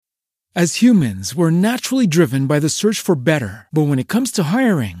As humans, we're naturally driven by the search for better. But when it comes to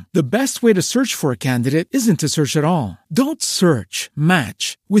hiring, the best way to search for a candidate isn't to search at all. Don't search,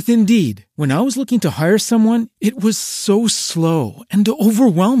 match with Indeed. When I was looking to hire someone, it was so slow and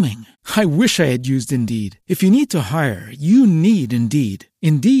overwhelming. I wish I had used Indeed. If you need to hire, you need Indeed.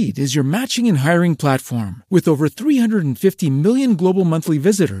 Indeed is your matching and hiring platform with over 350 million global monthly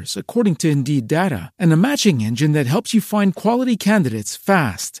visitors, according to Indeed data, and a matching engine that helps you find quality candidates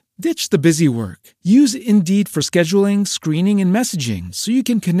fast. Ditch the busy work. Use Indeed for scheduling, screening, and messaging so you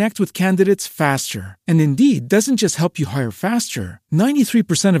can connect with candidates faster. And Indeed doesn't just help you hire faster.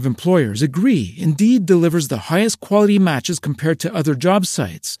 93% of employers agree Indeed delivers the highest quality matches compared to other job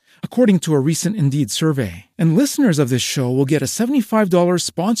sites, according to a recent Indeed survey. And listeners of this show will get a $75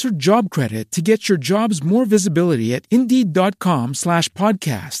 sponsored job credit to get your jobs more visibility at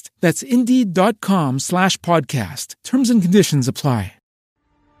Indeed.com/podcast. That's Indeed.com/podcast. Terms and conditions apply.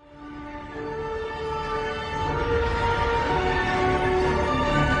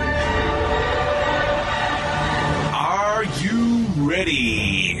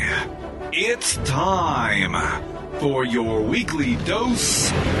 Ready. It's time for your weekly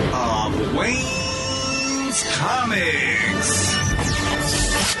dose of Wayne's Comics.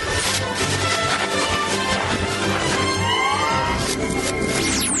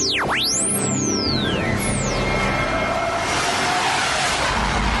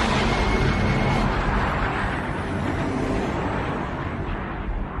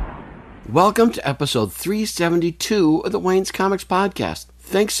 Welcome to episode 372 of the Wayne's Comics Podcast.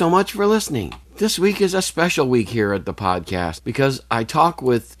 Thanks so much for listening. This week is a special week here at the podcast because I talk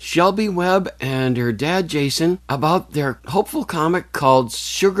with Shelby Webb and her dad Jason about their hopeful comic called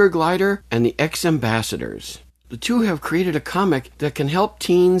Sugar Glider and the X-Ambassadors. The two have created a comic that can help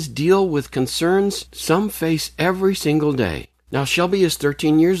teens deal with concerns some face every single day. Now, Shelby is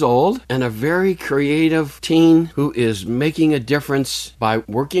 13 years old and a very creative teen who is making a difference by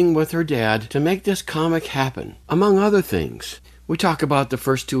working with her dad to make this comic happen, among other things. We talk about the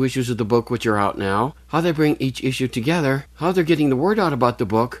first two issues of the book, which are out now, how they bring each issue together, how they're getting the word out about the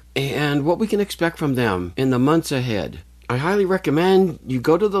book, and what we can expect from them in the months ahead. I highly recommend you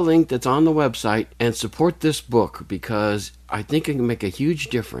go to the link that's on the website and support this book because I think it can make a huge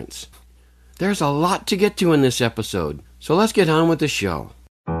difference. There's a lot to get to in this episode. So let's get on with the show.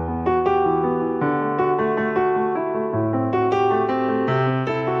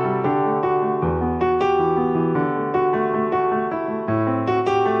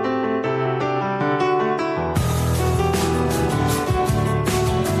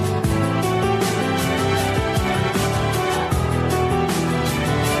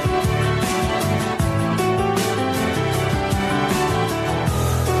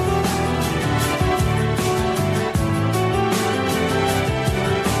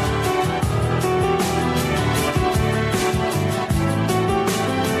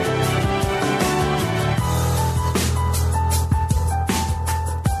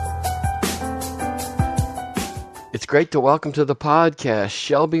 Great to welcome to the podcast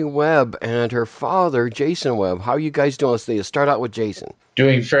Shelby Webb and her father, Jason Webb. How are you guys doing? Let's start out with Jason.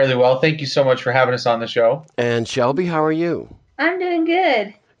 Doing fairly well. Thank you so much for having us on the show. And Shelby, how are you? I'm doing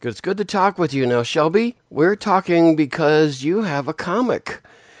good. Good. It's good to talk with you. Now, Shelby, we're talking because you have a comic.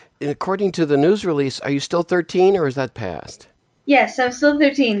 And according to the news release, are you still 13 or is that past? Yes, I'm still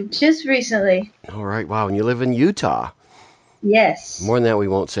 13, just recently. All right. Wow. And you live in Utah. Yes. More than that we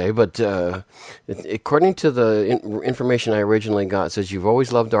won't say, but according to the information I originally got, it says you've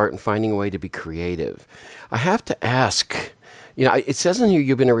always loved art and finding a way to be creative. I have to ask, it says in here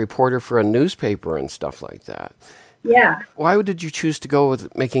you've been a reporter for a newspaper and stuff like that. Yeah. Why did you choose to go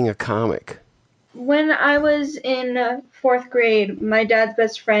with making a comic? When I was in fourth grade, my dad's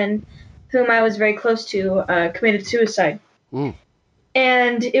best friend, whom I was very close to, committed suicide. Mm.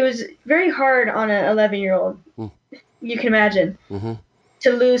 And it was very hard on an 11-year-old. Mm. You can imagine,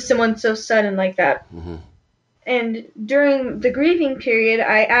 to lose someone so sudden like that. Mm-hmm. And during the grieving period,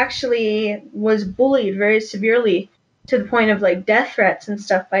 I actually was bullied very severely to the point of like death threats and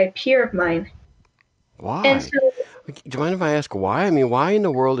stuff by a peer of mine. Why? And so, do you mind if I ask why? I mean, why in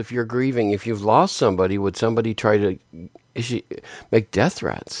the world, if you're grieving, if you've lost somebody, would somebody try to make death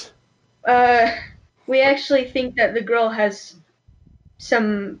threats? We actually think that the girl has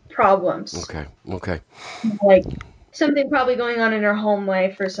some problems. Okay. Like something probably going on in her home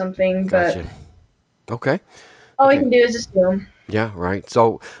life or something. Gotcha. But okay. All we can do is assume. Yeah, right.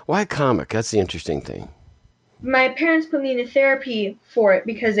 So why a comic? That's the interesting thing. My parents put me into therapy for it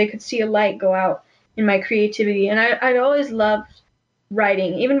because they could see a light go out in my creativity. And I'd always loved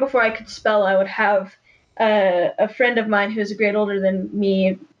writing. Even before I could spell, I would have a friend of mine who's a grade older than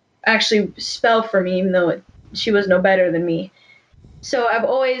me actually spell for me, even though she was no better than me. So I've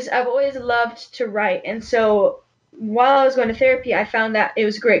always loved to write, and so while I was going to therapy, I found that it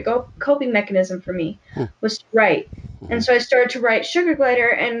was a great coping mechanism for me was to write. And so I started to write Sugar Glider,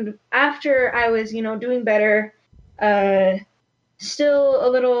 and after I was, doing better, still a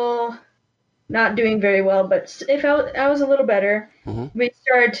little not doing very well, but if I was a little better, we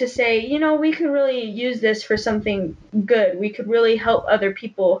started to say, we could really use this for something good. We could really help other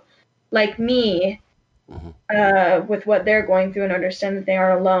people like me with what they're going through and understand that they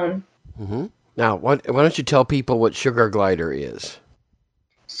aren't alone. Now, why don't you tell people what Sugar Glider is?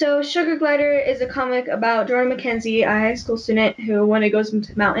 So Sugar Glider is a comic about Jordan McKenzie, a high school student who, when it goes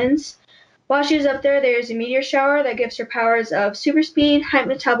into the mountains, while she's up there, there's a meteor shower that gives her powers of super speed, high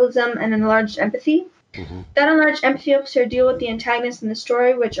metabolism, and enlarged empathy. That enlarged empathy helps her deal with the antagonists in the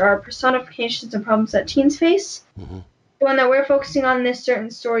story, which are personifications and problems that teens face. The one that we're focusing on in this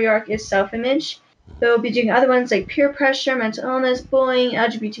certain story arc is self-image. We'll be doing other ones like peer pressure, mental illness, bullying,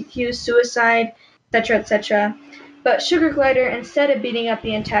 LGBTQ, suicide, etc., etc. But Sugar Glider, instead of beating up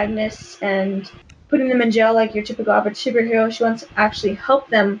the antagonists and putting them in jail like your typical average superhero, she wants to actually help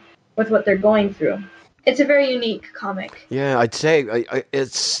them with what they're going through. It's a very unique comic. Yeah, I'd say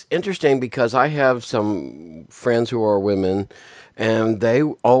it's interesting because I have some friends who are women, and they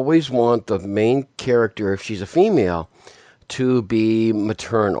always want the main character, if she's a female, to be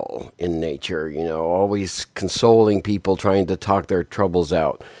maternal in nature, always consoling people, trying to talk their troubles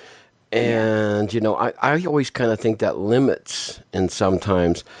out. And, I always kind of think that limits, and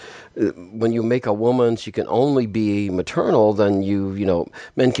sometimes when you make a woman, she can only be maternal, then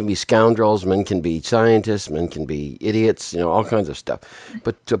men can be scoundrels, men can be scientists, men can be idiots, all kinds of stuff.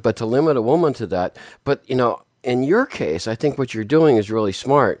 But to limit a woman to that, but, in your case, I think what you're doing is really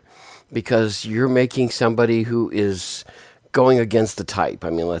smart because you're making somebody who is going against the type. I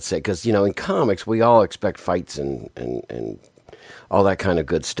mean, let's say, because, in comics, we all expect fights and all that kind of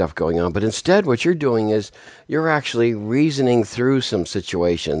good stuff going on. But instead, what you're doing is you're actually reasoning through some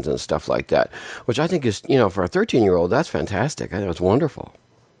situations and stuff like that, which I think is, for a 13-year-old, that's fantastic. I think it's wonderful.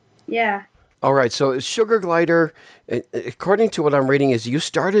 Yeah. All right. So Sugar Glider, according to what I'm reading, is you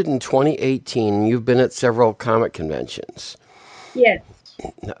started in 2018. And you've been at several comic conventions. Yes.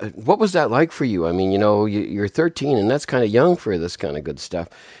 What was that like for you? I mean, you're 13, and that's kind of young for this kind of good stuff.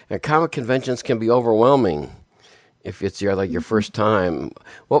 And comic conventions can be overwhelming if it's your first time.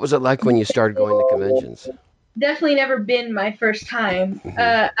 What was it like when you started going to conventions? Definitely never been my first time.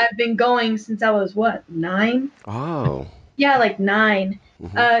 I've been going since I was, 9? Oh. Yeah, like 9.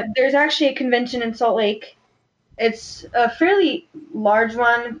 There's actually a convention in Salt Lake. It's a fairly large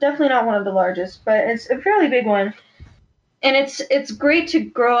one. Definitely not one of the largest, but it's a fairly big one. And it's great to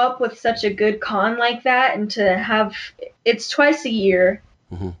grow up with such a good con like that and to have – it's twice a year.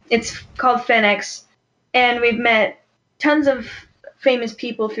 It's called FanX. And we've met tons of famous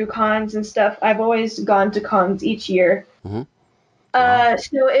people through cons and stuff. I've always gone to cons each year. So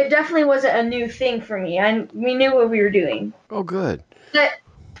it definitely wasn't a new thing for me. We knew what we were doing. Oh, good. But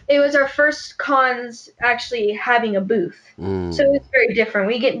it was our first cons actually having a booth. So it was very different.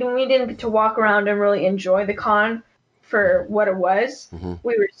 We didn't get to walk around and really enjoy the con for what it was.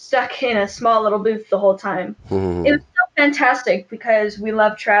 We were stuck in a small little booth the whole time. It was so fantastic because we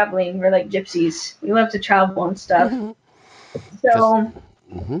love traveling. We're like gypsies. We love to travel and stuff. So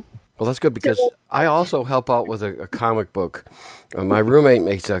well, that's good because I also help out with a comic book. My roommate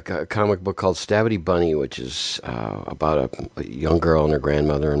makes a comic book called Stabity Bunny, which is about a young girl and her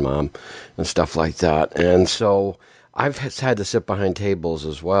grandmother and mom and stuff like that. And so I've had to sit behind tables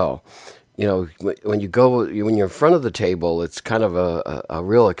as well. When you're in front of the table, it's kind of a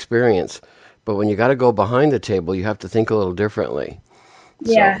real experience. But when you got to go behind the table, you have to think a little differently.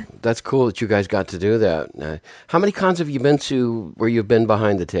 Yeah. So that's cool that you guys got to do that. How many cons have you been to where you've been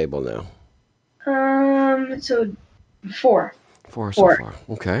behind the table now? So 4. 4 so far.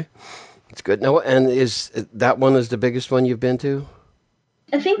 Okay. That's good. Now, and is that one is the biggest one you've been to?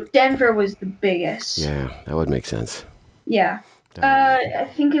 I think Denver was the biggest. Yeah, that would make sense. Yeah. I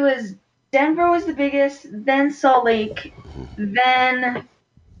think it was Denver was the biggest, then Salt Lake, then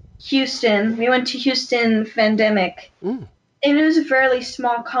Houston. We went to Houston Fandemic. And it was a fairly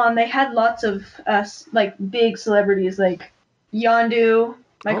small con. They had lots of big celebrities like Yondu,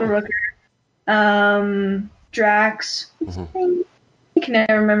 Michael Rooker, Drax. I can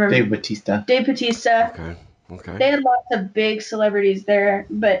never remember. Dave Bautista. Okay. They had lots of big celebrities there,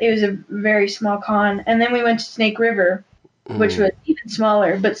 but it was a very small con. And then we went to Snake River, which was even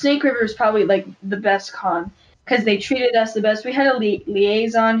smaller. But Snake River is probably like the best con because they treated us the best. We had a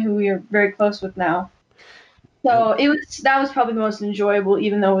liaison who we are very close with now. So that was probably the most enjoyable,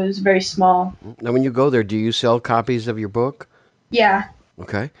 even though it was very small. Now, when you go there, do you sell copies of your book? Yeah.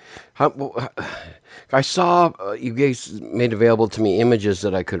 Okay. I saw you guys made available to me images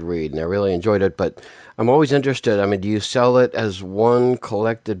that I could read, and I really enjoyed it, but I'm always interested. I mean, do you sell it as one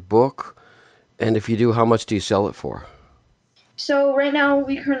collected book? And if you do, how much do you sell it for? So right now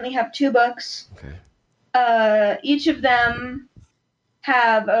we currently have 2 books. Okay. Each of them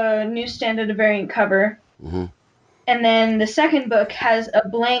have a newsstand and a variant cover. Mm-hmm. And then the second book has a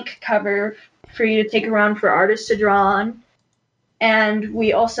blank cover for you to take around for artists to draw on. And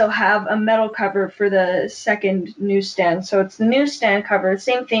we also have a metal cover for the second newsstand. So it's the newsstand cover,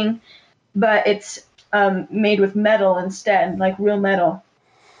 same thing, but it's made with metal instead, like real metal.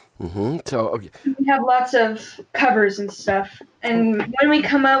 Mm-hmm. So okay. We have lots of covers and stuff. And when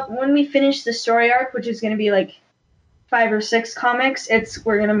we finish the story arc, which is going to be like 5 or 6 comics,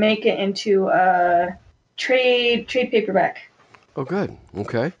 we're going to make it into a trade paperback. Oh, good.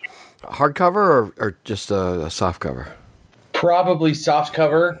 Okay. Hardcover or just a soft cover? Probably soft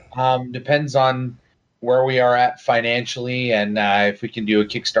cover. Depends on where we are at financially, and if we can do a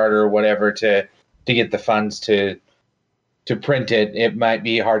Kickstarter or whatever to get the funds to print it. It might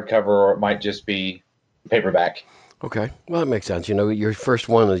be hardcover, or it might just be paperback. Okay. Well, that makes sense. You know, your first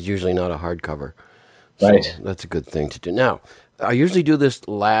one is usually not a hardcover. Right. So that's a good thing to do. Now, I usually do this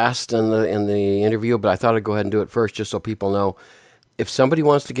last in the interview, but I thought I'd go ahead and do it first just so people know. If somebody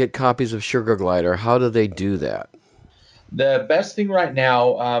wants to get copies of Sugar Glider, how do they do that? The best thing right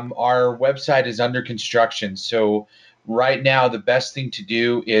now, our website is under construction. So right now, the best thing to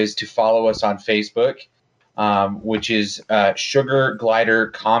do is to follow us on Facebook, which is Sugar Glider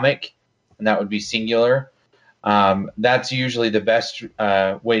Comic, and that would be singular. That's usually the best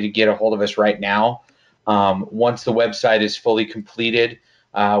way to get a hold of us right now. Once the website is fully completed,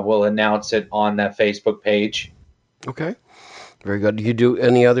 we'll announce it on that Facebook page. Okay. Very good. Do you do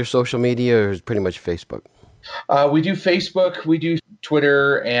any other social media, or is it pretty much Facebook? We do Facebook, we do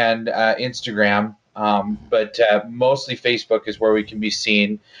Twitter and Instagram, but mostly Facebook is where we can be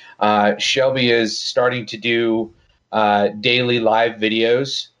seen. Shelby is starting to do daily live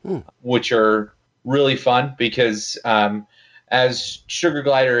videos, which are really fun because as Sugar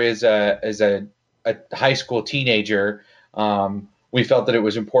Glider is a high school teenager, we felt that it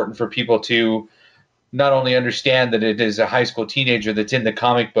was important for people to not only understand that it is a high school teenager that's in the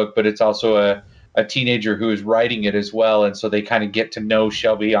comic book, but it's also a teenager who is writing it as well, and so they kind of get to know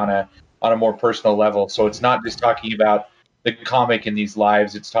Shelby on a more personal level. So it's not just talking about the comic in these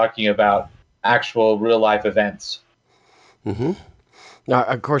lives; it's talking about actual real life events. Mm-hmm. Now,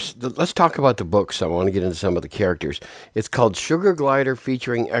 of course, let's talk about the books. I want to get into some of the characters. It's called Sugar Glider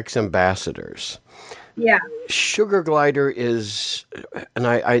featuring ex-ambassadors. Yeah. Sugar Glider is, and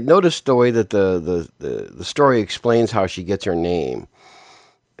I noticed the way that the story explains how she gets her name.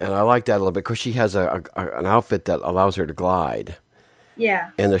 And I like that a little bit because she has an outfit that allows her to glide.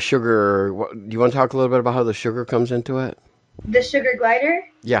 Yeah. And the sugar, do you want to talk a little bit about how the sugar comes into it? The Sugar Glider?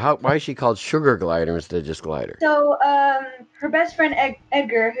 Yeah, why is she called Sugar Glider instead of just Glider? So, her best friend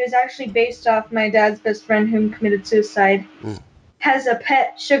Edgar, who's actually based off my dad's best friend who committed suicide, has a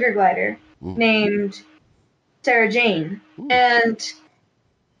pet Sugar Glider named Sarah Jane. And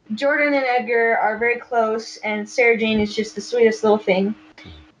Jordan and Edgar are very close, and Sarah Jane is just the sweetest little thing.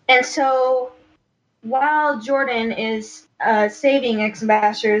 And so, while Jordan is saving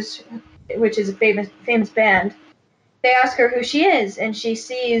Ex-Ambassadors, which is a famous band, they ask her who she is, and she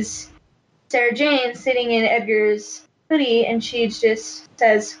sees Sarah Jane sitting in Edgar's hoodie, and she just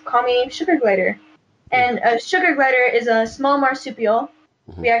says, "Call me Sugar Glider." And a Sugar Glider is a small marsupial.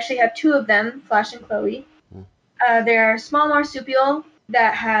 We actually have 2 of them, Flash and Chloe. They're a small marsupial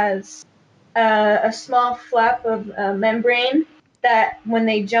that has a small flap of membrane that when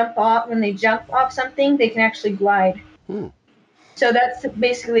they jump off something, they can actually glide. So that's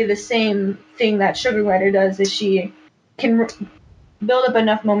basically the same thing that Sugar Glider does, is she can build up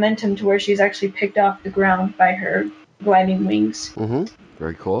enough momentum to where she's actually picked off the ground by her gliding wings.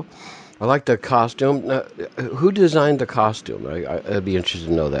 Very cool. I like the costume. Who designed the costume? I'd be interested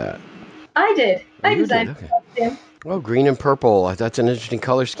to know that. I did. I designed okay. the costume. Well, green and purple. That's an interesting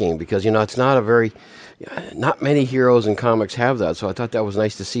color scheme because, it's not many heroes in comics have that. So I thought that was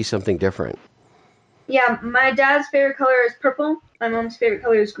nice to see something different. Yeah, my dad's favorite color is purple. My mom's favorite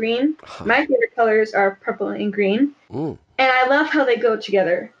color is green. My favorite colors are purple and green. And I love how they go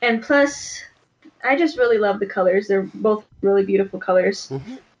together. And plus, I just really love the colors. They're both really beautiful colors.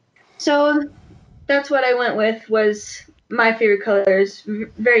 So that's what I went with, was my favorite colors.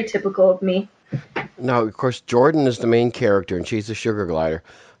 Very typical of me. Now, of course, Jordan is the main character, and she's the Sugar Glider.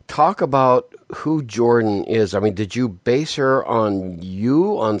 Talk about who Jordan is. I mean, did you base her on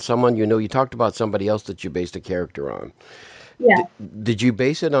you, on someone you know? You talked about somebody else that you based a character on. Yeah. Did you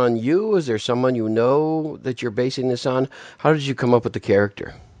base it on you? Is there someone you know that you're basing this on? How did you come up with the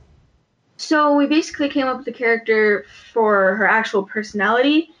character? So we basically came up with the character for her actual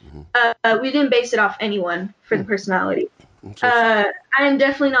personality. We didn't base it off anyone for the personality. I am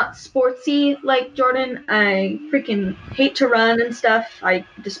definitely not sportsy like Jordan. I freaking hate to run and stuff. I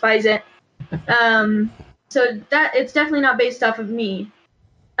despise it. So that it's definitely not based off of me.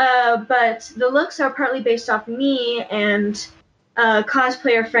 But the looks are partly based off me and a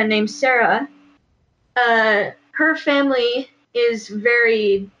cosplayer friend named Sarah. Her family is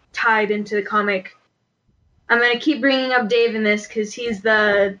very tied into the comic. I'm going to keep bringing up Dave in this because he's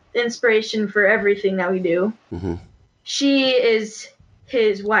the inspiration for everything that we do. Mm-hmm. She is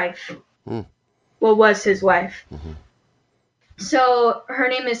his wife. Well, was his wife. Mm-hmm. So her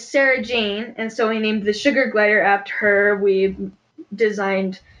name is Sarah Jane, and so we named the Sugar Glider after her. We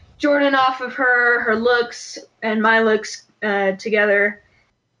designed Jordan off of her looks, and my looks together.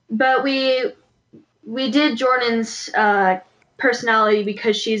 But we did Jordan's personality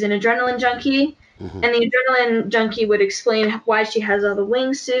because she's an adrenaline junkie, and the adrenaline junkie would explain why she has all the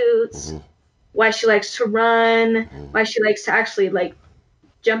wingsuits, why she likes to run, why she likes to actually like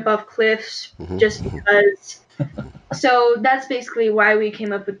jump off cliffs just because. So that's basically why we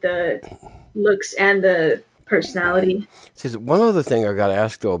came up with the looks and the personality. See, one other thing I got to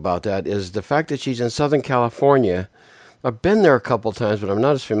ask though about that is the fact that she's in Southern California. I've been there a couple times, but I'm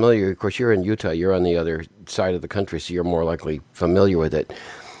not as familiar. Of course, you're in Utah. You're on the other side of the country, so you're more likely familiar with it.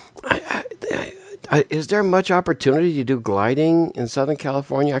 Is there much opportunity to do gliding in Southern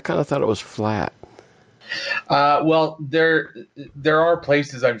California? I kind of thought it was flat. Well, there are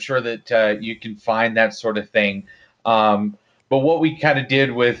places I'm sure that you can find that sort of thing. But what we kind of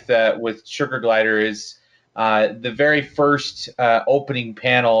did with Sugar Glider is the very first opening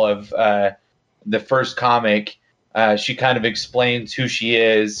panel of the first comic. She kind of explains who she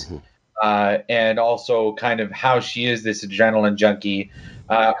is and also kind of how she is this adrenaline junkie.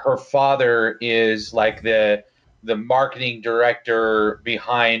 Her father is like the marketing director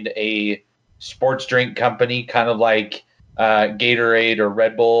behind a sports drink company, kind of like Gatorade or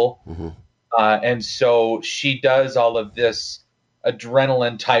Red Bull. And so she does all of this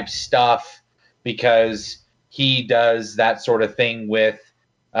adrenaline type stuff because he does that sort of thing with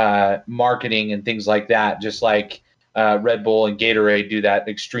marketing and things like that, just like Red Bull and Gatorade do that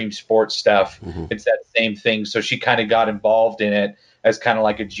extreme sports stuff. It's that same thing. So she kind of got involved in it as kind of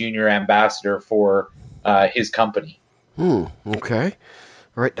like a junior ambassador for his company. Okay.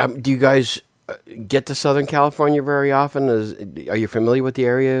 All right. Do you guys get to Southern California very often? Are you familiar with the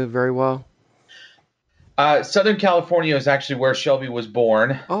area very well? Southern California is actually where Shelby was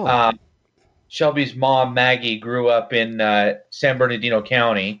born. Shelby's mom, Maggie, grew up in San Bernardino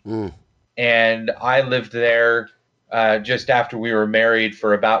County, and I lived there just after we were married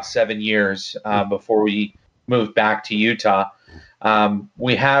for about 7 years before we moved back to Utah.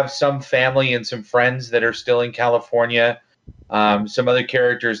 We have some family and some friends that are still in California. Some other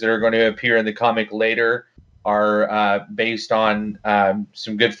characters that are going to appear in the comic later are based on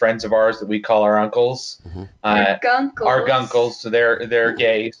some good friends of ours that we call our uncles. Our gunkles. So they're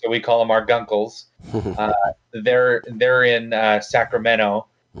gay, so we call them our gunkles. They're in Sacramento,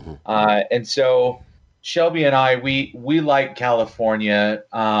 and so Shelby and I we like California,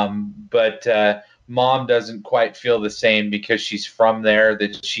 but Mom doesn't quite feel the same because she's from there.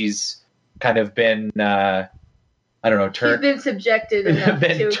 That she's kind of been. She's been subjected enough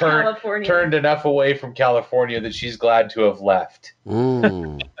to California. Turned enough away from California that she's glad to have left.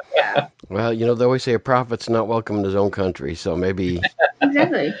 Yeah. Well, they always say a prophet's not welcome in his own country, so maybe.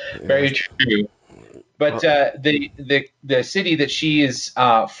 Exactly. Very true. But the city that she is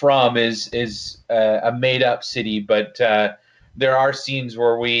from is a made up city, but there are scenes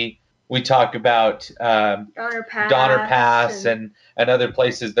where we talk about Donner Pass and other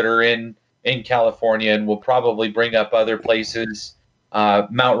places that are in California, and we'll probably bring up other places.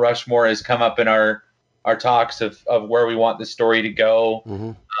 Mount Rushmore has come up in our talks of where we want the story to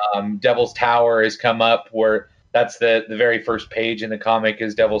go. Devil's Tower has come up, where that's the very first page in the comic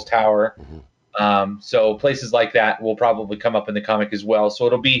is Devil's Tower. So places like that will probably come up in the comic as well. So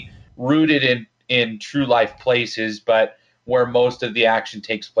it'll be rooted in true life places, but where most of the action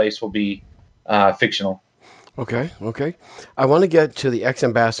takes place will be fictional. Okay. I want to get to the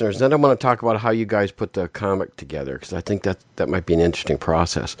ex-ambassadors. Then I want to talk about how you guys put the comic together, because I think that might be an interesting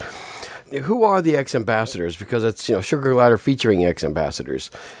process. Who are the ex-ambassadors? Because it's Sugar Glider featuring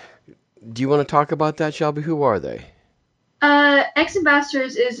ex-ambassadors. Do you want to talk about that, Shelby? Who are they? X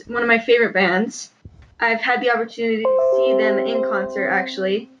Ambassadors is one of my favorite bands. I've had the opportunity to see them in concert,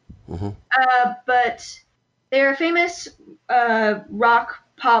 actually. Mm-hmm. But they're a famous rock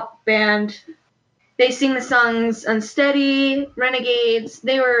pop band. They sing the songs Unsteady, Renegades.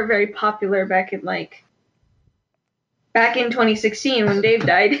 They were very popular back in 2016 when Dave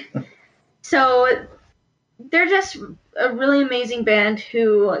died. So they're just a really amazing band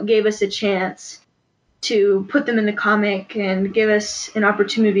who gave us a chance to put them in the comic and give us an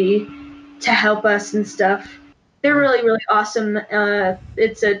opportunity to help us and stuff. They're really, really awesome.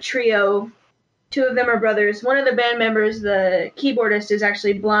 It's a trio. 2 of them are brothers. One of the band members, the keyboardist, is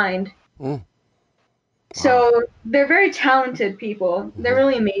actually blind. Wow. So they're very talented people. They're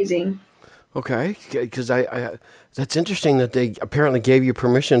really amazing. Okay, because I that's interesting that they apparently gave you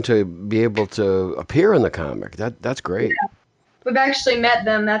permission to be able to appear in the comic. That's great. Yeah. We've actually met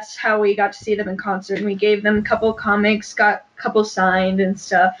them. That's how we got to see them in concert. And we gave them a couple comics, got a couple signed and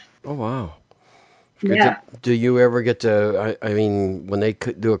stuff. Oh, wow. Yeah. Do you ever get to, I mean, when they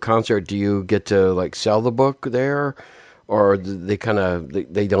do a concert, do you get to, like, sell the book there? Or they kind of,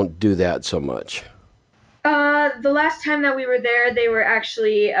 they don't do that so much? The last time that we were there, they were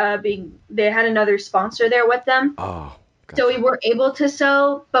actually they had another sponsor there with them. Oh, gotcha. So we weren't able to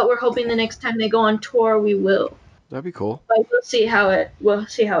sell, but we're hoping the next time they go on tour, we will. That'd be cool. But we'll see how it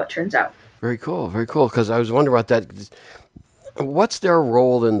turns out. Very cool, very cool. Because I was wondering about that. What's their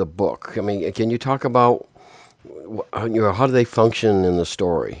role in the book? I mean, can you talk about, how do they function in the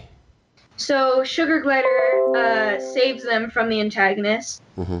story? So Sugar Glider saves them from the antagonist,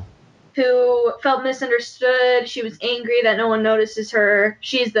 Mm-hmm. who felt misunderstood. She was angry that no one notices her.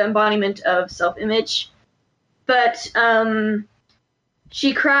 She's the embodiment of self-image. But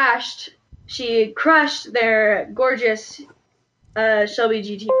she crushed their gorgeous Shelby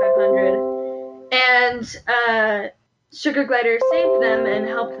GT500, and Sugar Glider saved them and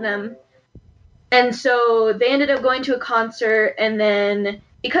helped them. And so they ended up going to a concert, and then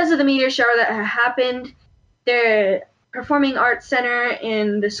because of the meteor shower that had happened, their performing arts center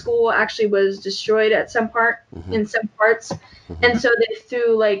in the school actually was destroyed at some part, Mm-hmm. in some parts. Mm-hmm. And so they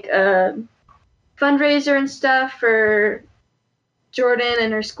threw like a fundraiser and stuff for Jordan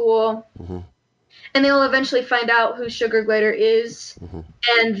and her school. Mm-hmm. And they'll eventually find out who Sugar Glider is, Mm-hmm.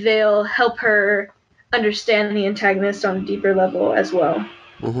 and they'll help her understand the antagonist on a deeper level as well.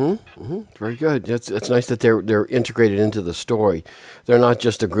 Mm-hmm. Mm-hmm. Very good. It's nice that they're integrated into the story. They're not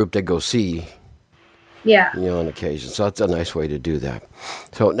just a group that go see, Yeah. on occasion. So that's a nice way to do that.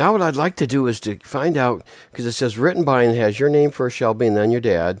 So now what I'd like to do is to find out, because it says written by and has your name first, Shelby, and then your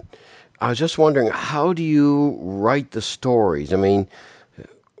dad. I was just wondering, how do you write the stories? I mean,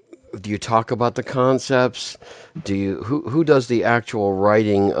 do you talk about the concepts? Who does the actual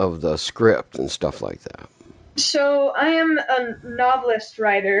writing of the script and stuff like that? So I am a novelist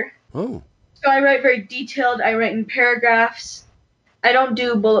writer. Oh. So I write very detailed. I write in paragraphs. I don't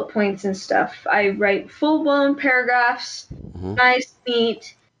do bullet points and stuff. I write full-blown paragraphs, Mm-hmm. nice,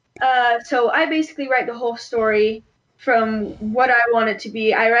 neat. So I basically write the whole story from what I want it to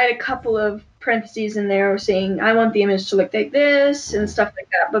be. I write a couple of parentheses in there saying I want the image to look like this and stuff like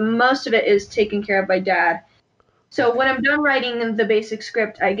that. But most of it is taken care of by Dad. So when I'm done writing the basic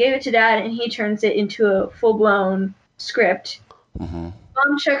script, I gave it to Dad, and he turns it into a full-blown script. Mm-hmm.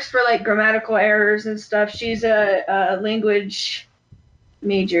 Mom checks for like grammatical errors and stuff. She's a language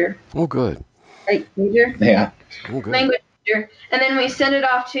major. Oh, good. Like major? Yeah. Oh, good. Language major. And then we send it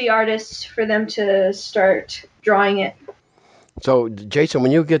off to the artists for them to start drawing it. So, Jason,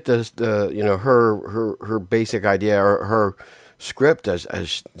 when you get her basic idea or her script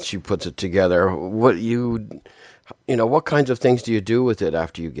as she puts it together, what kinds of things do you do with it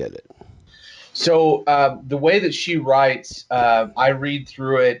after you get it? So the way that she writes, I read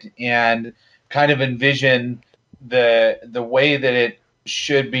through it and kind of envision the way that it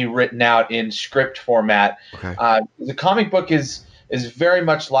should be written out in script format. Okay. The comic book is very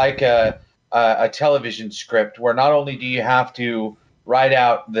much like a television script, where not only do you have to write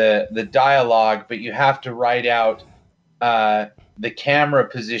out the dialogue, but you have to write out the camera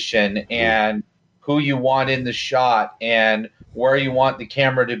position and who you want in the shot and where you want the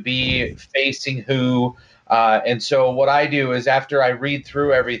camera to be facing who. And so what I do is, after I read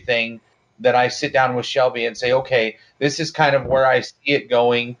through everything, that I sit down with Shelby and say, okay, this is kind of where I see it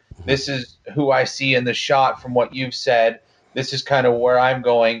going. This is who I see in the shot from what you've said. This is kind of where I'm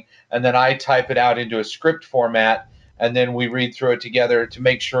going. And then I type it out into a script format, and then we read through it together to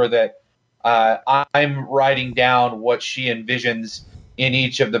make sure that I'm writing down what she envisions in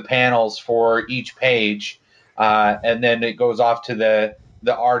each of the panels for each page. And then it goes off to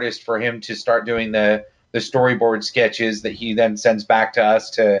the artist for him to start doing the storyboard sketches that he then sends back to us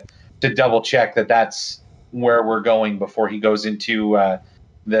to double check that that's where we're going before he goes into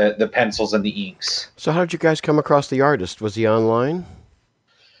the pencils and the inks. So how did you guys come across the artist? Was he online?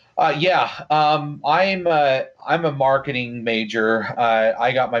 I'm a marketing major.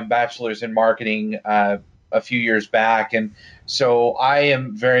 I got my bachelor's in marketing a few years back, and so I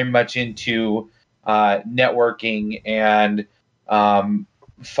am very much into networking and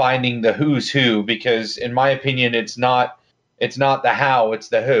finding the who's who, because in my opinion, it's not the how, it's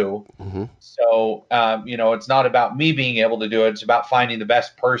the who. Mm-hmm. So it's not about me being able to do it. It's about finding the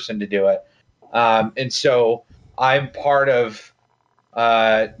best person to do it. And so I'm part of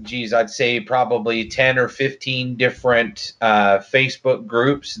I'd say probably 10 or 15 different Facebook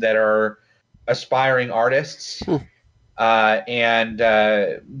groups that are aspiring artists, and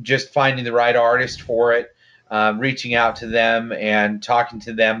just finding the right artist for it, reaching out to them and talking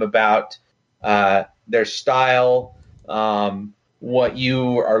to them about their style, what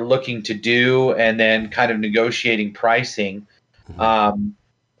you are looking to do, and then kind of negotiating pricing.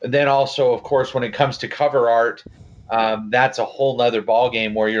 Then also, of course, when it comes to cover art, that's a whole nother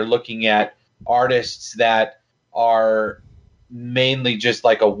ballgame where you're looking at artists that are mainly just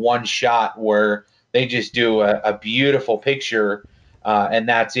like a one shot where they just do a beautiful picture, and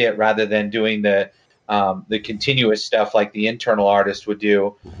that's it, rather than doing the continuous stuff like the internal artist would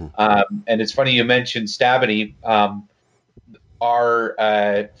do. And it's funny you mentioned Stabity.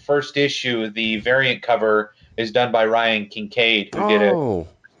 Our first issue, the variant cover, is done by Ryan Kincaid, who did it for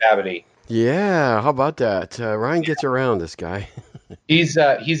Stabity. Yeah, how about that? Ryan gets around, this guy. He's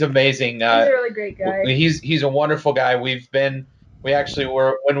amazing. He's a really great guy. He's a wonderful guy. We actually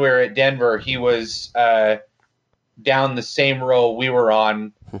were, when we were at Denver, he was down the same row we were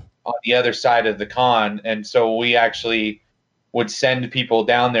on the other side of the con, and so we actually would send people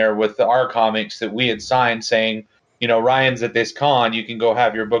down there with our comics that we had signed, saying, Ryan's at this con, you can go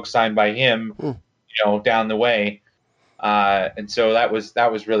have your book signed by him, down the way. And so that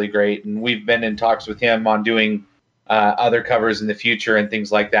was really great. And we've been in talks with him on doing other covers in the future and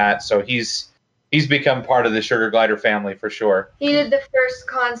things like that. So he's become part of the Sugar Glider family for sure. He did the first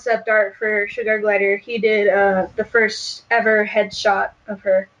concept art for Sugar Glider. He did the first ever headshot of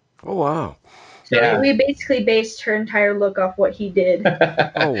her. Oh, wow. So yeah. We basically based her entire look off what he did.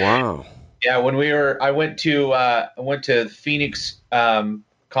 Oh, wow. Yeah, when I went to Phoenix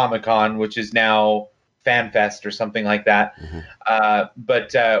Comic-Con, which is now FanFest or something like that.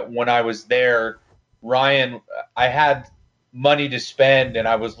 But when I was there, Ryan, I had money to spend and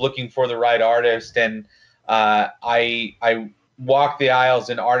I was looking for the right artist, and I walked the aisles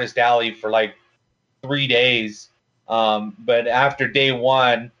in Artist Alley for like 3 days. But after day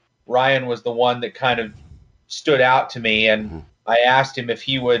one, Ryan was the one that kind of stood out to me, and I asked him if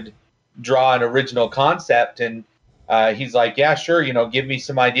he would draw an original concept, and he's like, yeah, sure, give me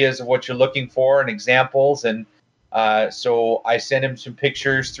some ideas of what you're looking for and examples. And so I sent him some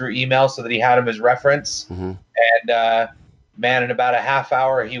pictures through email so that he had them as reference. And man, in about a half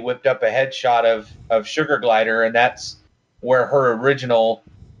hour, he whipped up a headshot of Sugar Glider, and that's where her original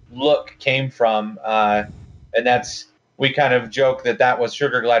look came from. And we kind of joke that was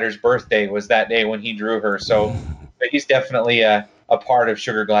Sugar Glider's birthday, was that day when he drew her. So but he's definitely a part of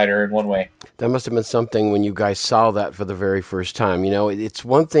Sugar Glider in one way. That must have been something when you guys saw that for the very first time. It's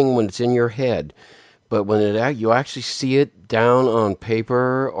one thing when it's in your head, but when you actually see it down on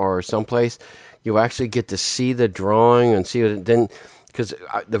paper or someplace, you actually get to see the drawing and see it. Then, because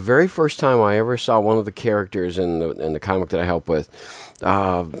the very first time I ever saw one of the characters in the comic that I helped with,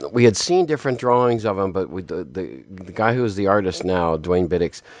 we had seen different drawings of him, but the guy who is the artist now, Dwayne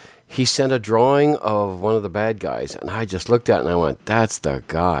Biddix, he sent a drawing of one of the bad guys, and I just looked at it and I went, that's the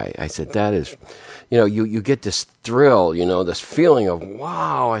guy. I said, that is, you get this thrill, this feeling of,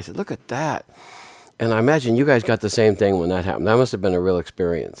 wow. I said, look at that. And I imagine you guys got the same thing when that happened. That must have been a real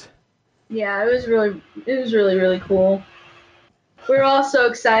experience. Yeah, it was really, really cool. We were all so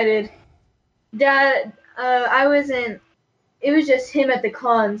excited. Dad, it was just him at the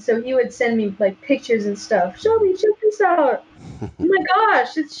con, so he would send me like pictures and stuff. Shelby, check this out. Oh my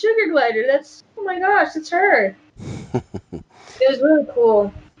gosh, it's Sugar Glider. Oh my gosh, it's her. It was really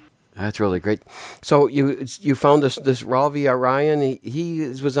cool. That's really great. So you found this Ralvi Ryan. He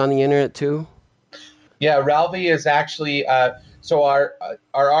was on the internet too. Yeah, Ralvi is actually so our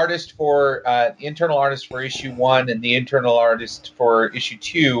artist for the internal artist for issue 1 and the internal artist for issue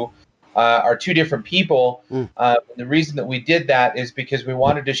 2 are two different people. The reason that we did that is because we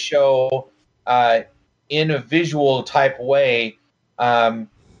wanted to show in a visual type way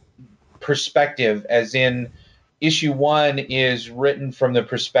perspective, as in issue 1 is written from the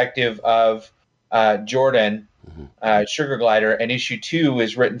perspective of Jordan, Sugar Glider, and issue 2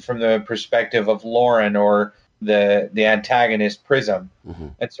 is written from the perspective of Lauren, or the antagonist Prism.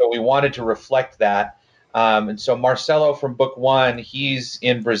 And so we wanted to reflect that. And so Marcelo from book 1, he's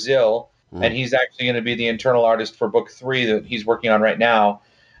in Brazil, and he's actually going to be the internal artist for book 3 that he's working on right now.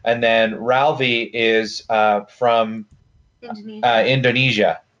 And then Ralvi is from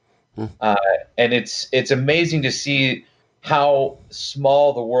Indonesia. And it's amazing to see how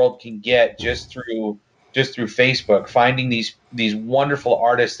small the world can get just through Facebook, finding these wonderful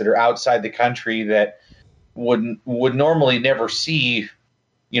artists that are outside the country that would normally never see,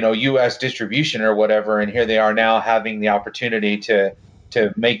 U.S. distribution or whatever, and here they are now having the opportunity to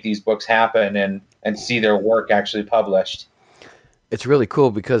make these books happen and see their work actually published. It's really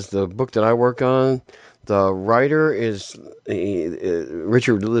cool because the book that I work on, the writer is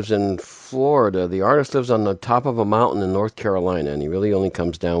Richard lives in Florida. The artist lives on the top of a mountain in North Carolina, and he really only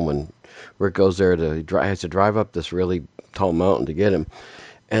comes down when Rick goes there has to drive up this really tall mountain to get him.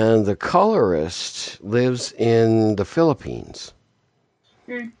 And the colorist lives in the Philippines.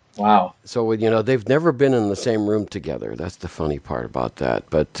 Wow. So, they've never been in the same room together. That's the funny part about that.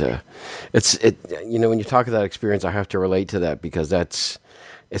 But when you talk of that experience, I have to relate to that because it's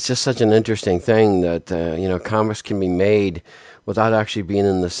just such an interesting thing that, comics can be made without actually being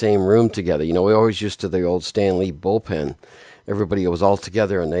in the same room together. We always used to the old Stan Lee bullpen. Everybody was all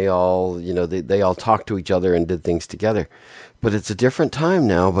together and they all, they all talked to each other and did things together. But it's a different time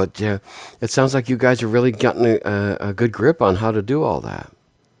now. But it sounds like you guys have really gotten a good grip on how to do all that.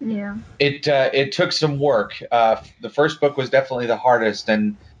 Yeah. It took some work. The first book was definitely the hardest,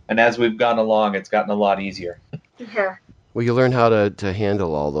 and as we've gone along, it's gotten a lot easier. Yeah. Well, you learn how to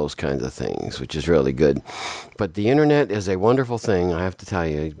handle all those kinds of things, which is really good. But the internet is a wonderful thing, I have to tell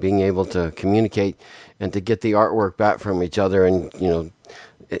you. Being able to communicate and to get the artwork back from each other, and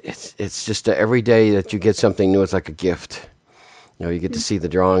it's just every day that you get something new, it's like a gift. You get to see the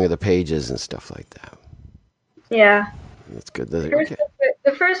drawing of the pages and stuff like that. Yeah. It's good.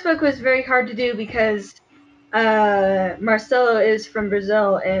 The first book was very hard to do because Marcelo is from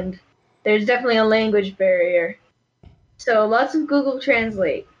Brazil, and there's definitely a language barrier. So lots of Google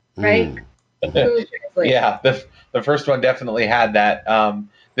Translate, right? Google Translate. Yeah, the first one definitely had that.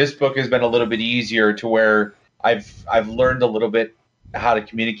 This book has been a little bit easier to where I've learned a little bit how to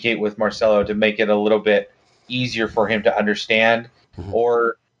communicate with Marcelo to make it a little bit easier for him to understand.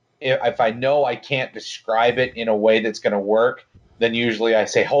 Or if I know I can't describe it in a way that's going to work, then usually I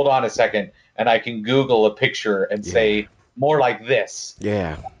say, hold on a second, and I can Google a picture and say more like this.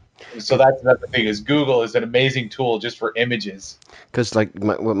 Yeah. So that's the thing, is Google is an amazing tool just for images. Because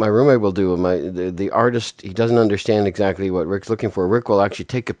what my roommate will do, the artist, he doesn't understand exactly what Rick's looking for. Rick will actually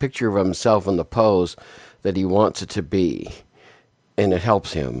take a picture of himself in the pose that he wants it to be, and it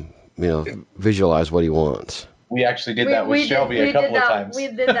helps him, visualize what he wants. We actually did that with Shelby a couple of times. We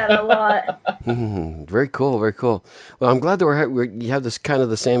did that a lot. Very cool, very cool. Well, I'm glad that you have this kind of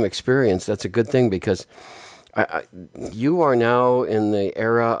the same experience. That's a good thing because you are now in the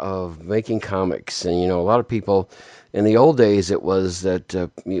era of making comics. And, a lot of people, in the old days, it was that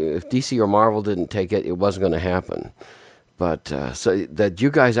if DC or Marvel didn't take it, it wasn't going to happen. But so that you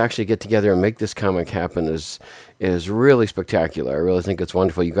guys actually get together and make this comic happen is really spectacular. I really think it's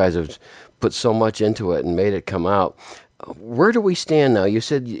wonderful. You guys have put so much into it and made it come out. Where do we stand now? You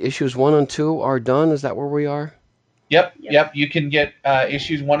said issues 1 and 2 are done. Is that where we are? Yep. You can get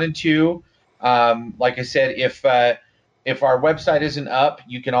issues 1 and 2. Like I said, if our website isn't up,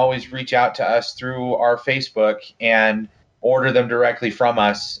 you can always reach out to us through our Facebook and order them directly from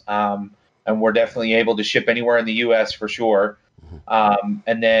us. And we're definitely able to ship anywhere in the U.S. for sure.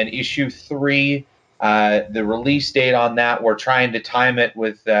 And then issue 3, the release date on that, we're trying to time it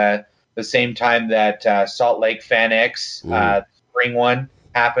with the same time that Salt Lake Fan X, spring one,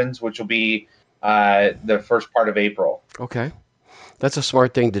 happens, which will be the first part of April. Okay. That's a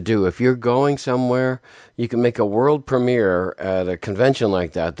smart thing to do. If you're going somewhere, you can make a world premiere at a convention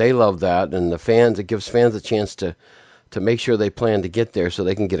like that. They love that, and it gives fans a chance to make sure they plan to get there so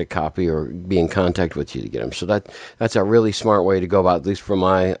they can get a copy or be in contact with you to get them. So that's a really smart way to go about, at least from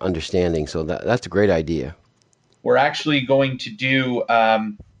my understanding. So that's a great idea. We're actually going to do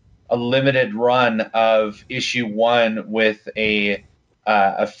a limited run of issue 1 with a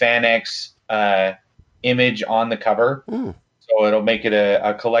FanX image on the cover. So it'll make it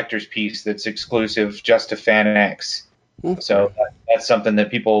a collector's piece that's exclusive just to FanX. So that's something that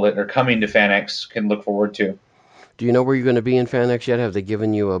people that are coming to FanX can look forward to. Do you know where you're going to be in FanX yet? Have they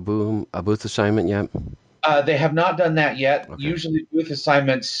given you a booth assignment yet? They have not done that yet. Okay. Usually booth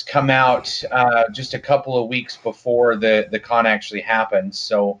assignments come out just a couple of weeks before the con actually happens.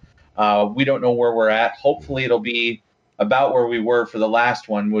 So We don't know where we're at. Hopefully it'll be about where we were for the last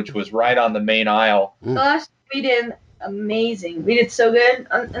one, which was right on the main aisle. The last we did amazing. We did so good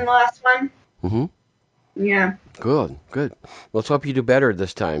in the last one. Mm-hmm. Yeah. Good. Let's hope you do better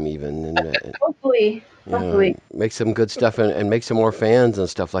this time, even. And, Hopefully. Make some good stuff and make some more fans and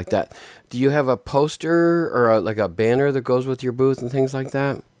stuff like that. Do you have a poster or like a banner that goes with your booth and things like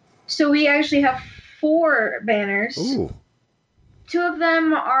that? So we actually have 4 banners. Ooh. 2 of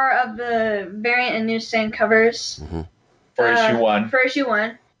them are of the variant and newsstand covers. Mm-hmm. For issue 1. For issue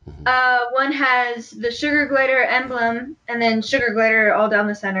 1. Mm-hmm. One has the Sugar Glider emblem and then Sugar Glider all down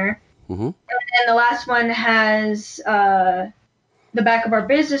the center. Mm-hmm. And then the last one has the back of our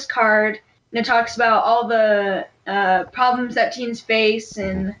business card, and it talks about all the problems that teens face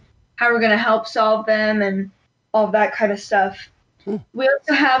and how we're going to help solve them and all that kind of stuff. We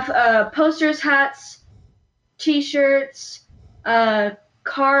also have posters, hats, T-shirts,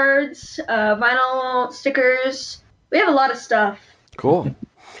 cards, vinyl stickers. We have a lot of stuff. Cool.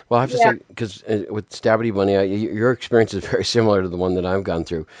 Well, I have to say, because with Stabity Bunny, your experience is very similar to the one that I've gone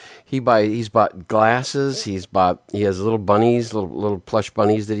through. He's bought glasses. He has little bunnies, little plush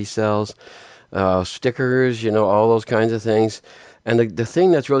bunnies that he sells, stickers, all those kinds of things. And the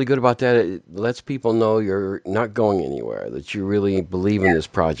thing that's really good about that, it lets people know you're not going anywhere, that you really believe in this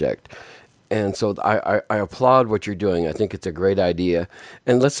project. And so I applaud what you're doing. I think it's a great idea.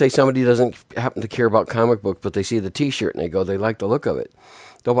 And let's say somebody doesn't happen to care about comic books, but they see the T-shirt and they like the look of it.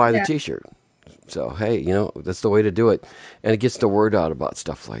 They'll buy the T-shirt. So, hey, that's the way to do it. And it gets the word out about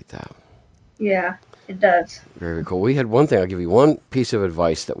stuff like that. Yeah, it does. Very cool. We had one thing. I'll give you one piece of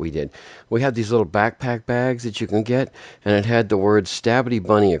advice that we did. We had these little backpack bags that you can get, and it had the word Stabity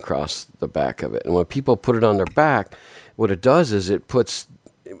Bunny across the back of it. And when people put it on their back, what it does is it puts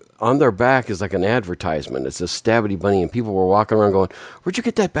on their back is like an advertisement. It's a Stabity Bunny, and people were walking around going, "Where'd you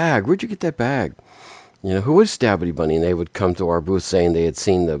get that bag? Where'd you get that bag?" Who is Stabity Bunny? And they would come to our booth saying they had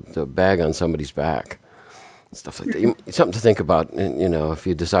seen the bag on somebody's back. Stuff like that. Something to think about, if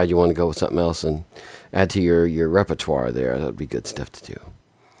you decide you want to go with something else and add to your repertoire there, that would be good stuff to do.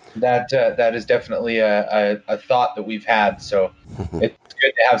 That is definitely a thought that we've had, so it's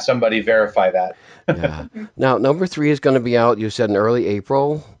good to have somebody verify that. Yeah. Now, number 3 is going to be out, you said, in early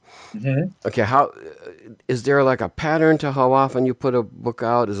April. Mm-hmm. Okay, how is there like a pattern to how often you put a book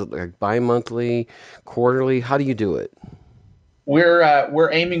out? Is it like bi-monthly, quarterly? How do you do it? We're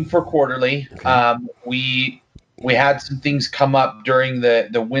aiming for quarterly. Okay. We had some things come up during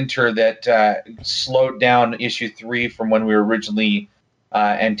the winter that slowed down issue 3 from when we were originally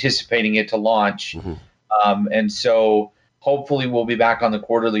anticipating it to launch. Mm-hmm. And so hopefully we'll be back on the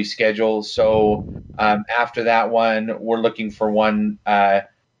quarterly schedule. So after that one, we're looking for one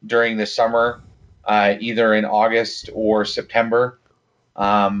during the summer, either in August or September.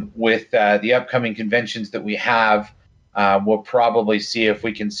 With the upcoming conventions that we have, we'll probably see if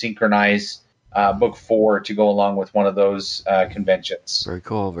we can synchronize book 4 to go along with one of those conventions. Very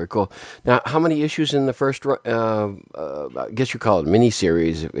cool, very cool. Now, how many issues in the first, I guess you call it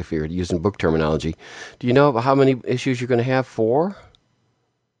mini-series if you're using book terminology. Do you know how many issues you're going to have? 4?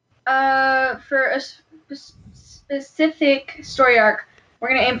 For a specific story arc, we're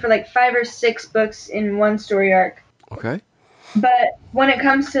going to aim for like 5 or 6 books in one story arc. Okay. But when it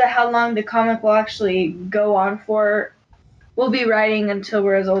comes to how long the comic will actually go on for, we'll be writing until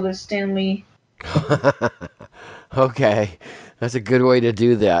we're as old as Stan Lee. Okay. That's a good way to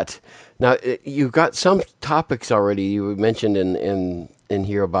do that. Now, you've got some topics already you mentioned in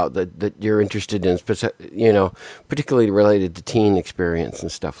here about that you're interested in, particularly related to teen experience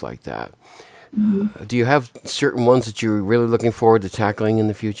and stuff like that. Mm-hmm. Do you have certain ones that you're really looking forward to tackling in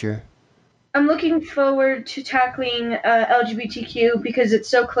the future? I'm looking forward to tackling LGBTQ because it's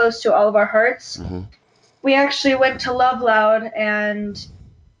so close to all of our hearts. Mm-hmm. We actually went to Love Loud, and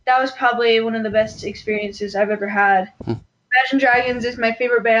that was probably one of the best experiences I've ever had. Mm-hmm. Imagine Dragons is my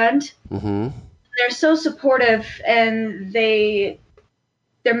favorite band. Mm-hmm. They're so supportive, and their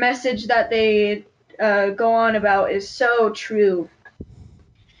message that they go on about is so true.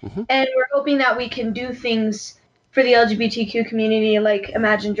 Mm-hmm. And we're hoping that we can do things for the LGBTQ community like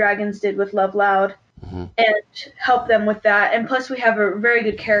Imagine Dragons did with Love Loud, mm-hmm. and help them with that. And plus we have a very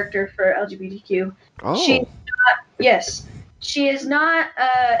good character for LGBTQ. Oh. She is not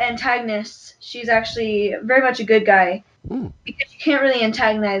an antagonist. She's actually very much a good guy. Because you can't really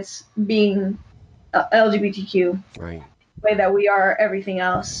antagonize being LGBTQ. Right. The way that we are everything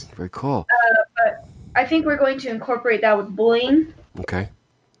else. Very cool. But I think we're going to incorporate that with bullying. Okay.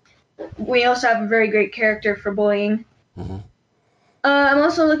 We also have a very great character for bullying. Mm-hmm. I'm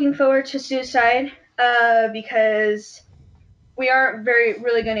also looking forward to Suicide because we aren't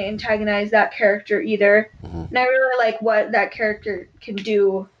really going to antagonize that character either. Mm-hmm. And I really like what that character can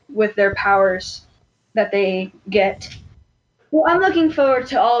do with their powers that they get. Well, I'm looking forward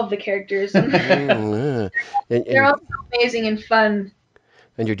to all of the characters. They're all amazing and fun.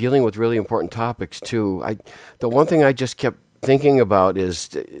 And you're dealing with really important topics too. The one thing I just kept thinking about is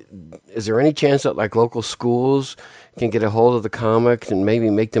there any chance that like local schools can get a hold of the comics and maybe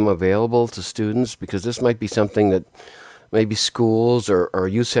make them available to students? Because this might be something that maybe schools or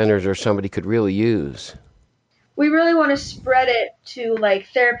youth centers or somebody could really use. We really want to spread it to like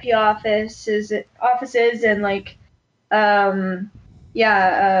therapy offices and like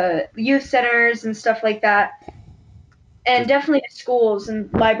youth centers and stuff like that, and definitely to schools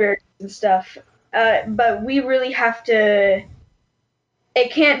and libraries and stuff. But we really have to.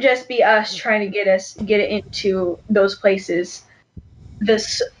 It can't just be us trying to get it into those places.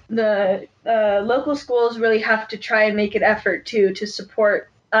 The local schools really have to try and make an effort to support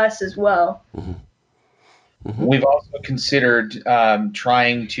us as well. Mm-hmm. Mm-hmm. We've also considered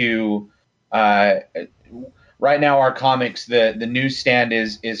trying to. Right now, our comics, the newsstand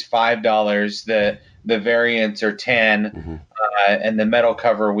is $5. The variants are $10, mm-hmm. And the metal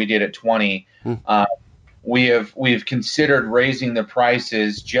cover we did at $20. Mm-hmm. We've considered raising the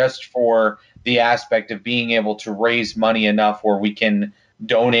prices just for the aspect of being able to raise money enough where we can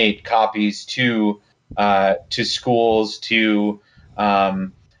donate copies to schools, to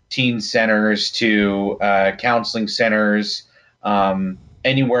teen centers, to counseling centers,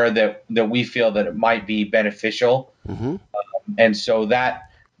 anywhere that we feel that it might be beneficial. Mm-hmm. And so that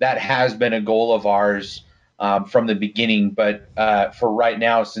has been a goal of ours from the beginning. But for right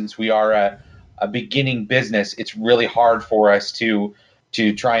now, since we are a beginning business, it's really hard for us to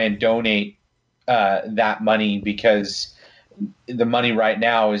try and donate that money, because the money right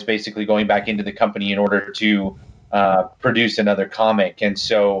now is basically going back into the company in order to produce another comic. And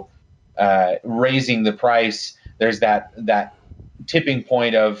so raising the price, there's that tipping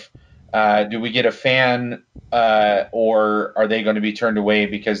point of do we get a fan or are they going to be turned away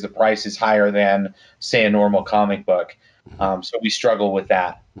because the price is higher than, say, a normal comic book? So we struggle with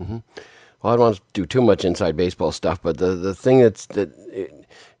that. Mm-hmm. Well, I don't want to do too much inside baseball stuff, but the thing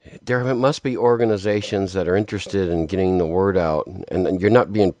there must be organizations that are interested in getting the word out, and you're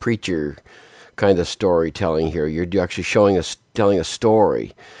not being preacher kind of storytelling here. You're actually telling a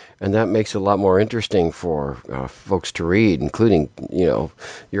story, and that makes it a lot more interesting for folks to read, including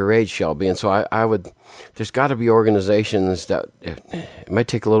your age, Shelby. And so I would. There's got to be organizations that it might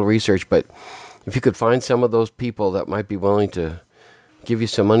take a little research, but if you could find some of those people that might be willing to give you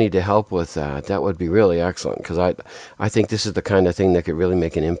some money to help with that would be really excellent, because I think this is the kind of thing that could really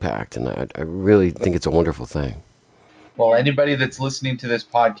make an impact, and I really think it's a wonderful thing. Well, anybody that's listening to this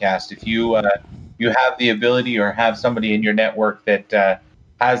podcast, if you have the ability or have somebody in your network that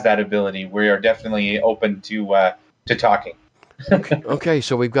has that ability, we are definitely open to talking. Okay,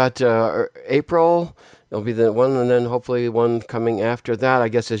 so we've got April. It'll be the one, and then hopefully one coming after that. I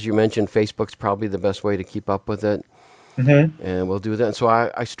guess, as you mentioned, Facebook's probably the best way to keep up with it. Mm-hmm. And we'll do that. And so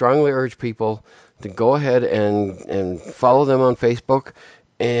I strongly urge people to go ahead and follow them on Facebook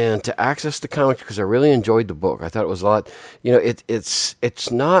and to access the comics, because I really enjoyed the book. I thought it was a lot.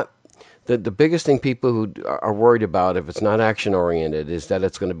 It's not the biggest thing people who are worried about if it's not action oriented is that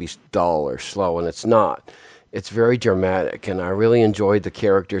it's going to be dull or slow, and it's not. It's very dramatic, and I really enjoyed the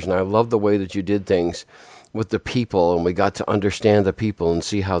characters, and I love the way that you did things with the people, and we got to understand the people and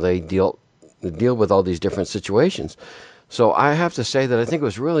see how they deal with all these different situations. So I have to say that I think it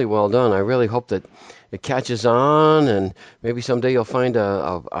was really well done. I really hope that it catches on, and maybe someday you'll find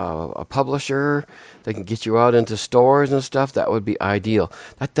a publisher that can get you out into stores and stuff. That would be ideal.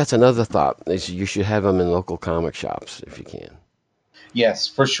 That's another thought, is you should have them in local comic shops if you can. Yes,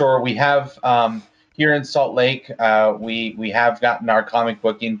 for sure. We have here in Salt Lake, we have gotten our comic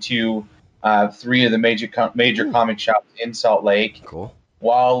book into 3 of the major comic shops in Salt Lake. Cool.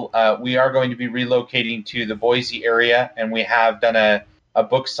 While we are going to be relocating to the Boise area, and we have done a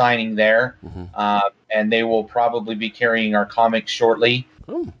book signing there, mm-hmm. And they will probably be carrying our comics shortly.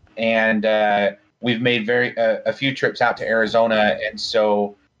 Ooh. And we've made a few trips out to Arizona, and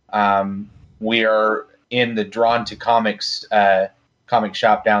so we are in the Drawn to Comics comic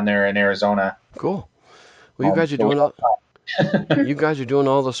shop down there in Arizona. Cool. Well, you guys are doing you guys are doing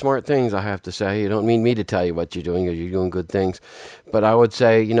all the smart things, I have to say. You don't need me to tell you what you're doing, because you're doing good things. But I would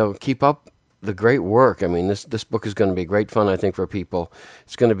say, keep up the great work. I mean, this book is going to be great fun, I think, for people.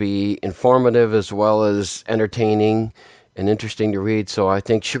 It's going to be informative as well as entertaining and interesting to read. So I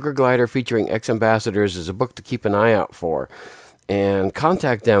think Sugar Glider featuring Ex-Ambassadors is a book to keep an eye out for. And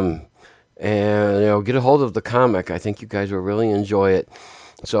contact them and get a hold of the comic. I think you guys will really enjoy it.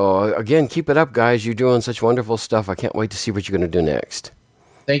 So again, keep it up, guys. You're doing such wonderful stuff. I can't wait to see what you're going to do next.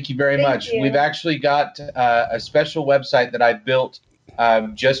 Thank you very much. We've actually got a special website that I built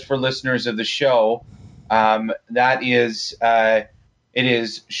just for listeners of the show. That is, it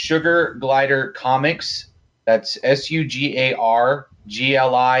is Sugar Glider Comics. That's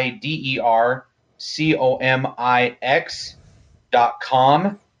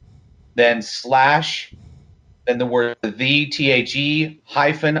SUGARGLIDERCOMIX.com. Then / then the word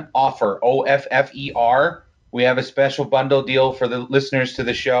THE-offer, OFFER. We have a special bundle deal for the listeners to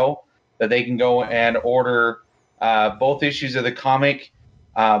the show that they can go and order both issues of the comic,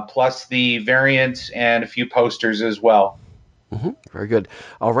 plus the variants and a few posters as well. Mm-hmm. Very good.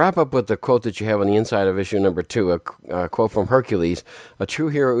 I'll wrap up with the quote that you have on the inside of issue number 2, a quote from Hercules. A true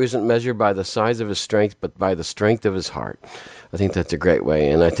hero isn't measured by the size of his strength, but by the strength of his heart. I think that's a great way,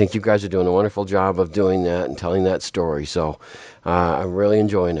 and I think you guys are doing a wonderful job of doing that and telling that story. So I'm really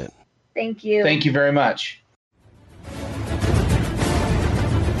enjoying it. Thank you. Thank you very much.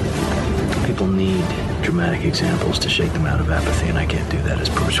 People need dramatic examples to shake them out of apathy, and I can't do that as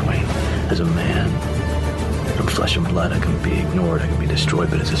Bruce Wayne. As a man, I'm flesh and blood. I can be ignored, I can be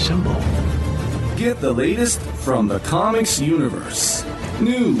destroyed, but as a symbol. Get the latest from the comics universe.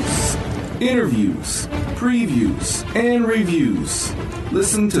 News, interviews, previews, and reviews.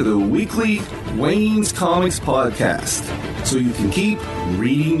 Listen to the weekly Wayne's Comics podcast so you can keep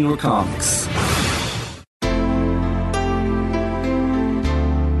reading your comics.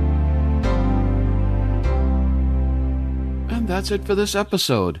 That's it for this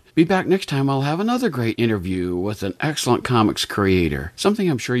episode. Be back next time. I'll have another great interview with an excellent comics creator,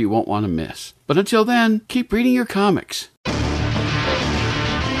 something I'm sure you won't want to miss. But until then, keep reading your comics.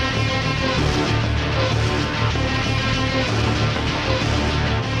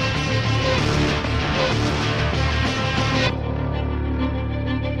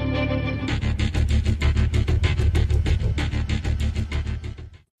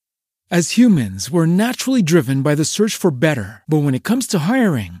 As humans, we're naturally driven by the search for better. But when it comes to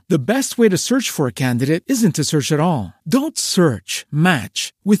hiring, the best way to search for a candidate isn't to search at all. Don't search,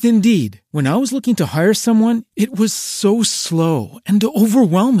 match with Indeed. When I was looking to hire someone, it was so slow and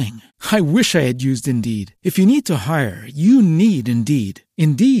overwhelming. I wish I had used Indeed. If you need to hire, you need Indeed.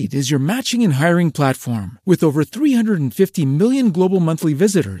 Indeed is your matching and hiring platform with over 350 million global monthly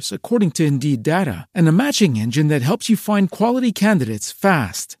visitors, according to Indeed data, and a matching engine that helps you find quality candidates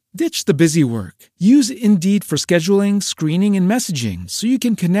fast. Ditch the busy work. Use Indeed for scheduling, screening, and messaging so you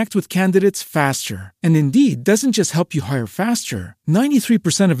can connect with candidates faster. And Indeed doesn't just help you hire faster.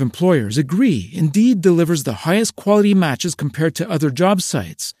 93% of employers agree Indeed delivers the highest quality matches compared to other job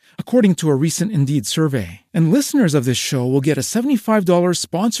sites, according to a recent Indeed survey. And listeners of this show will get a $75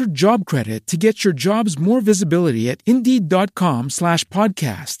 sponsored job credit to get your jobs more visibility at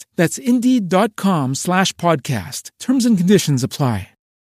Indeed.com/podcast. That's Indeed.com/podcast. Terms and conditions apply.